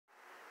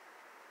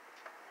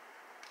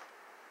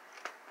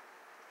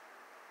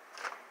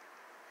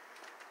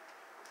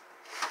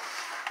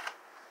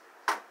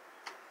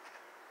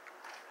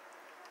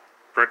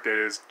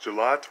Printdate is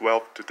July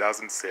 12,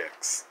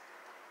 2006.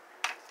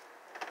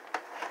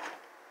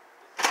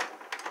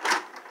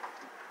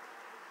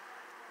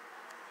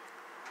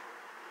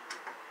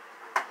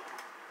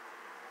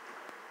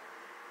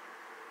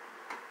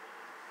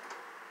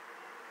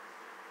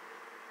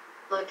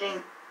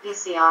 Looking,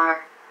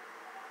 VCR.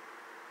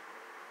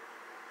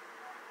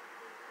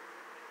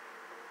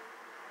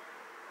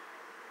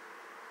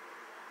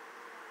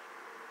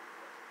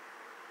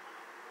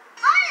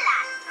 Hola,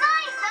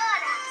 soy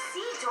Dora.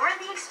 See Dora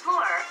the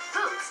Explorer,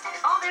 Boots, and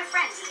all their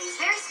friends in these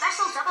very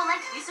special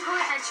double-length musical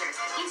adventures.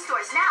 In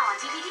stores now on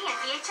DVD and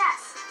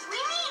VHS.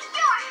 We need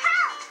your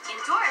help! In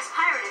Dora's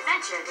Pirate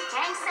Adventure, the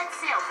gang sets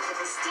sail for the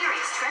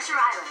mysterious Treasure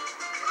Island.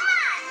 Come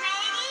on,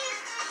 mateys!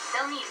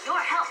 They'll need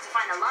your help to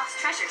find the lost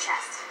treasure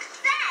chest.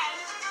 Say,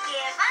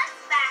 give us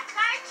back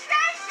our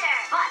treasure!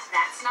 But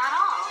that's not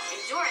all. In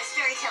Dora's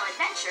Fairy Tale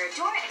Adventure,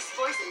 Dora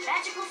explores the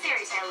magical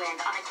fairy tale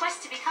land on a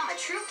quest to become a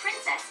true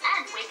princess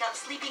and wake up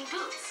sleeping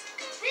Boots.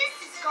 This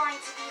is going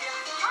to be the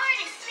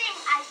hardest thing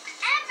I've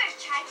ever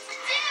tried to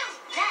do!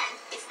 Then,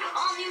 it's the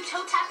all-new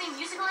toe-tapping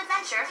musical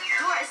adventure,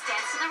 Dora's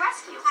Dance to the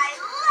Rescue. I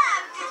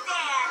love to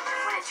dance!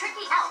 When a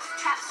tricky elf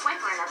traps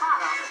Swiper in a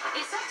bottle,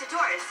 it's up to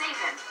Dora to save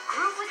him.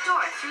 Groove with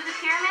Dora through the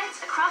pyramids,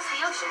 across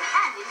the ocean,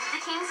 and into the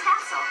king's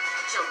castle.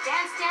 She'll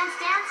dance, dance,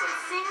 dance, and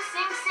sing,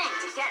 sing, sing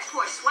to get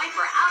poor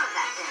Swiper out of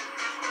that thing.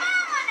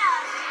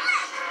 Vamonos!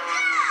 Let's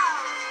go!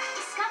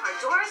 Discover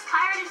Dora's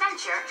Pirate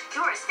Adventure,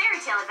 Dora's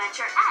Fairy Tale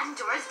Adventure, and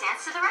Dora's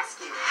Dance to the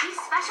Rescue. These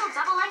special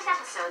double-length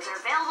episodes are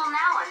available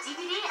now on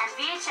DVD and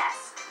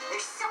VHS.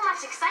 There's so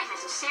much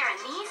excitement to share in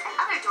these and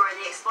other Dora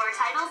the Explorer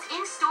titles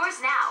in stores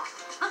now.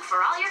 Look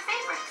for all your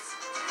favorites.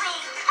 We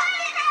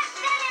couldn't have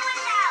done it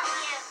without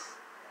you!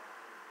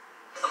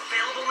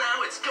 Available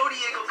now, it's Go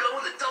Diego Go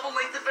in the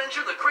double-length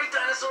adventure, The Great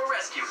Dinosaur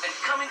Rescue. And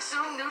coming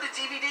soon, new to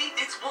DVD,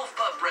 it's Wolf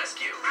Pup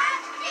Rescue.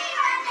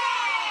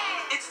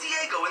 It's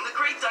Diego in The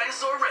Great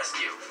Dinosaur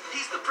Rescue.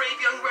 He's the brave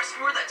young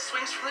rescuer that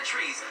swings from the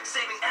trees,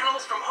 saving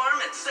animals from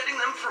harm and setting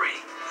them free.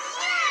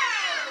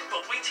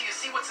 But wait till you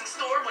see what's in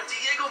store when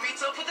Diego meets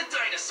up with a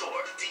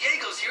dinosaur.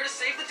 Diego's here to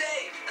save the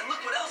day. And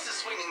look what else is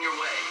swinging your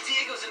way.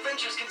 Diego's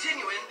adventures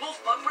continue in Wolf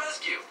Pup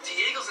Rescue.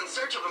 Diego's in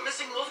search of a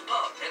missing wolf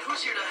pup. And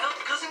who's here to help?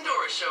 Cousin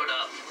Dora showed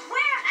up.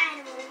 We're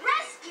animal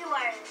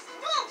rescuers.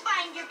 We'll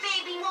find your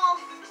baby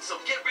wolf. So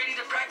get ready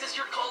to practice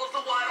your call of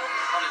the wild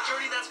on a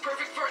journey that's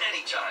perfect for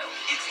any child.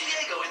 It's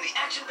Diego in the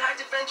action-packed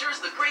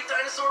adventures, The Great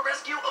Dinosaur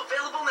Rescue,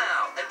 available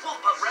now. And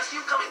Wolf Pup Rescue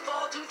coming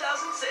fall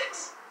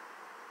 2006.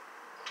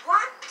 1,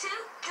 2,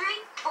 3,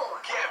 4.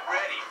 Get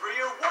ready for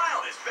your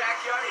wildest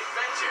backyard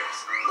adventures.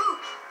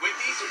 With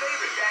these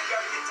favorite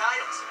backyardigans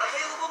titles,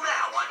 available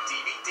now on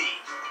DVD.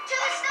 To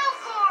the snow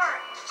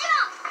floor.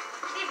 Jump.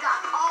 We've got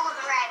all of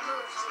the right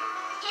moves to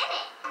hit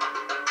it.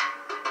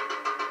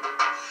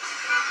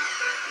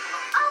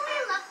 Oh, we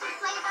love to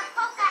play the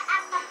polka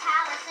at the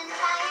palace and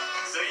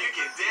giant. So you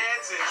can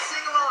dance and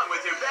sing along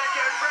with your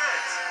backyard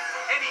friends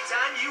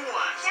anytime you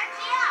want. Check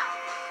me out.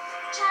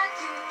 Check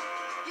you.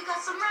 You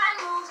got some right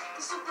moves.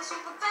 The super,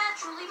 super fat,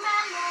 truly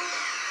man moves.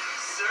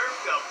 Surf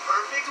the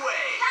perfect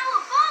way.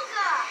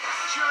 Cowabunga!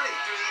 Journey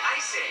through the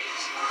Ice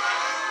Age.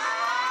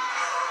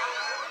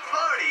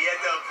 Party at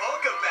the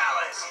Polka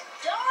Palace.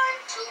 Darn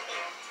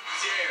tootin'.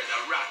 Dare the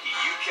Rocky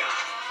Yukon.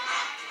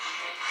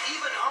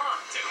 Even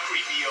haunt a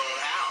creepy old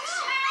house.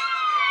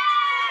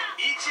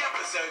 Each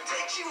episode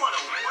takes you on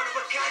a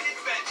one-of-a-kind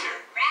adventure.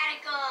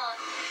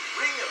 Radical.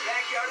 Bring the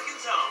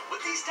backyardigans home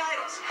with these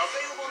titles,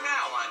 available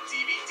now on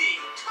DVD.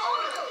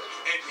 Totally.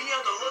 And be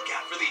on the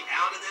lookout for the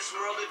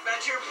out-of-this-world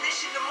adventure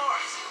Mission to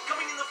Mars,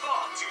 coming in the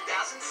fall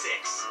 2006.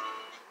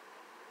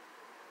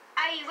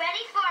 Are you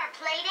ready for our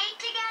play date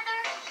together?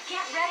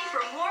 Get ready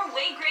for more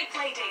way-great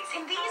playdates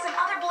in these and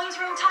other Blues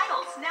Room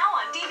titles, now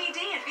on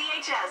DVD and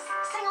VHS.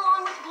 Sing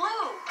along with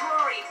Blue,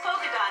 Rory,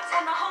 Polka Dots,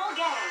 and the whole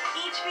gang.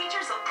 Each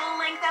features a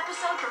full-length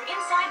episode from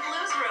inside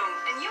Blues Room,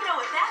 and you know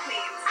what that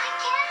means. I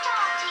can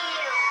talk to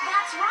you.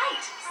 That's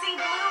right. See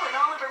Blue and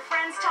all of her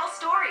friends tell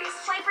stories,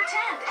 play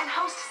pretend, and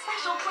host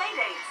special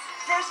playdates.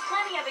 There's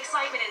plenty of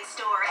excitement in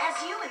store as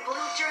you and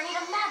Blue journey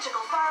to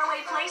magical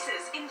faraway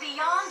places in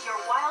beyond your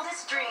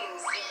wildest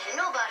dreams. Do you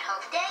know about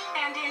Hug Day?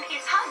 And in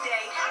It's Hug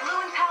Day, Blue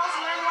and pals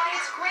learn why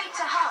it's great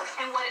to hug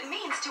and what it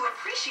means to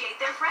appreciate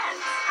their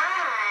friends.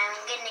 I'm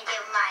gonna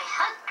give my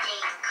Hug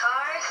Day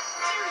card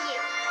to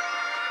you.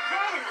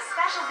 Then in the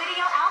special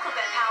video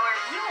Alphabet Power,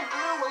 you and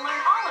Blue will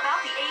learn all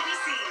about the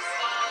ABCs.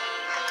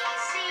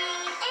 ABC.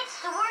 It's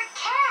the word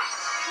cat.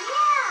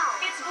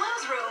 Meow. It's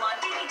Blues Room on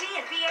DVD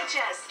and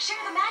VHS. Share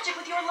the magic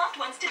with your loved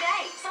ones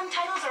today. Some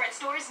titles are in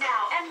stores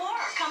now, and more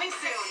are coming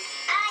soon.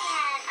 I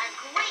had a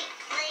great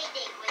play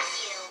date with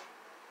you.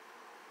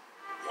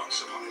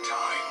 Once upon a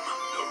time,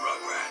 the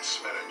Rugrats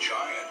met a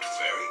giant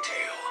fairy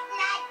tale.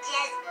 Not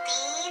just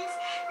beans,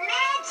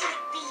 magic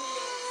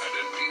beans. And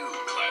a new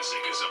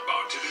classic is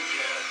about to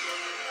begin.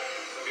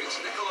 It's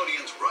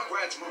Nickelodeon's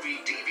Rugrats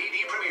movie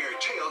DVD premiere,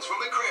 Tales from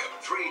the Crib.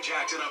 3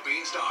 Jacks and a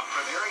Beanstalk,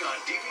 premiering on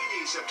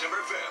DVD September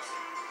 5th.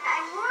 I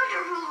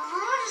wonder who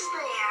lives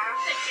there.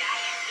 The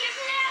giant is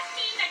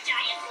nasty. The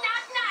giant's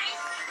not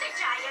nice. The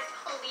giant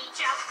will eat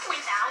you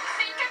without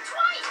thinking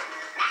twice.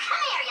 Now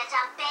come here, you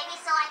dumb baby,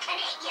 so I can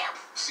eat you.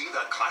 See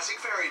the classic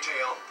fairy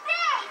tale.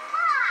 Hey,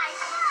 flies,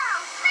 whoa,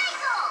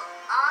 Sprinkle.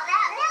 All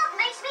that milk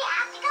makes me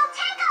have to go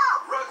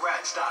tinkle.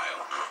 Rugrat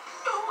style.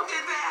 Who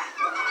did that?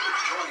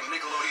 Join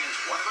Nickelodeon's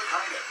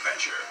one-of-a-kind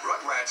adventure,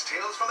 Rugrats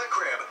Tales from the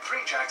Crib,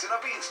 3 Jacks and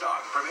a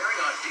Beanstalk, premiering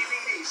on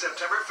DVD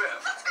September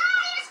 5th. The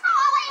sky is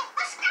falling.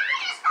 The sky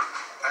is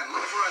falling. And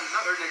look for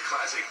another Nick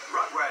classic,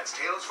 Rugrats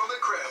Tales from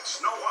the Crib,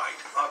 Snow White,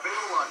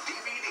 available on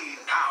DVD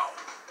now.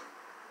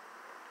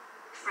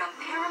 From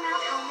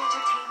Paramount Home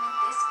Entertainment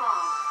this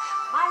fall,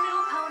 My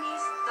Little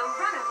Ponies, The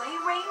Runaway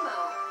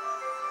Rainbow.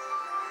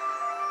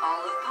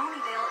 All of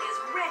Ponyville is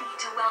ready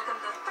to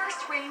welcome the first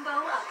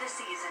rainbow of the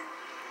season.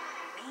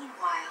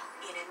 Meanwhile,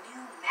 in a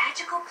new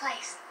magical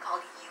place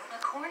called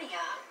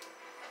Unicornia.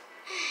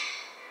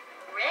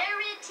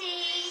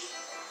 Rarity.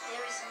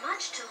 There is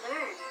much to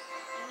learn.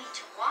 You need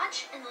to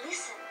watch and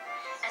listen.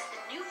 As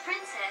the new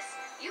princess,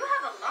 you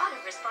have a lot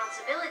of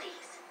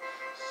responsibilities.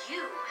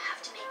 You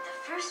have to make the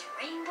first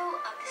rainbow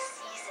of the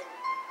season.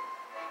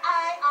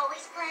 I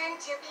always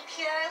plan to be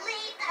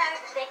purely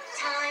perfect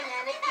time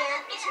and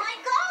again. It's my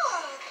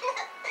goal.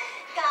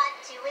 Got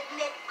to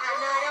admit, I'm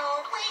not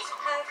always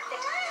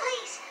perfect.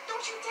 Please,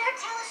 don't you dare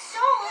tell a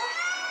soul.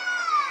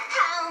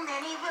 How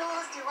many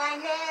rules do I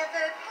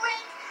never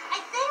break? I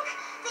think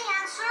the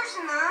answer's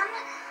none.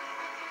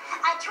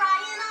 I try,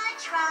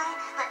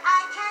 but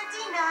I can't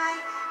deny.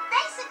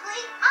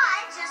 Basically,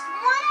 I just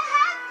want to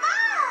have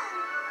fun.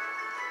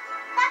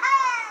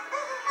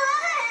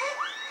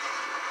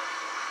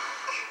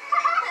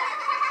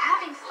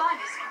 Having fun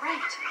is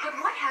great, but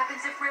what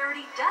happens if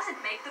Rarity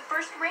doesn't make the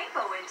first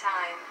rainbow in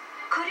time?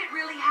 Could it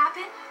really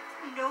happen?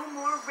 No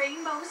more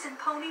rainbows in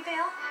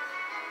Ponyville?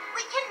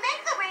 We can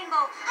make the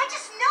rainbow. I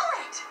just know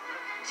it.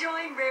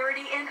 Join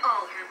Rarity and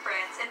all her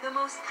friends in the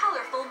most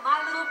colorful My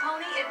Little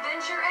Pony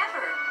adventure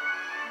ever.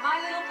 My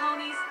Little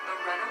Ponies, The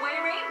Runaway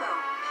Rainbow.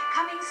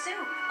 Coming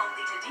soon,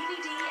 only to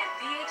DVD and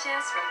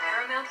VHS from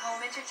Paramount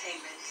Home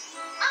Entertainment.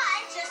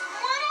 I just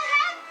want to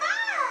have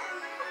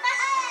fun.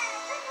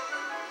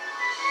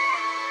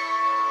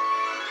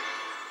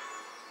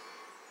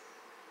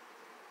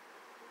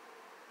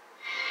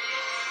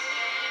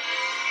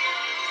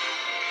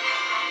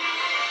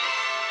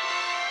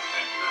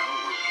 And now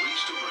we're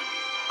pleased to bring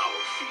you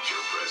our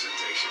feature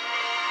presentation.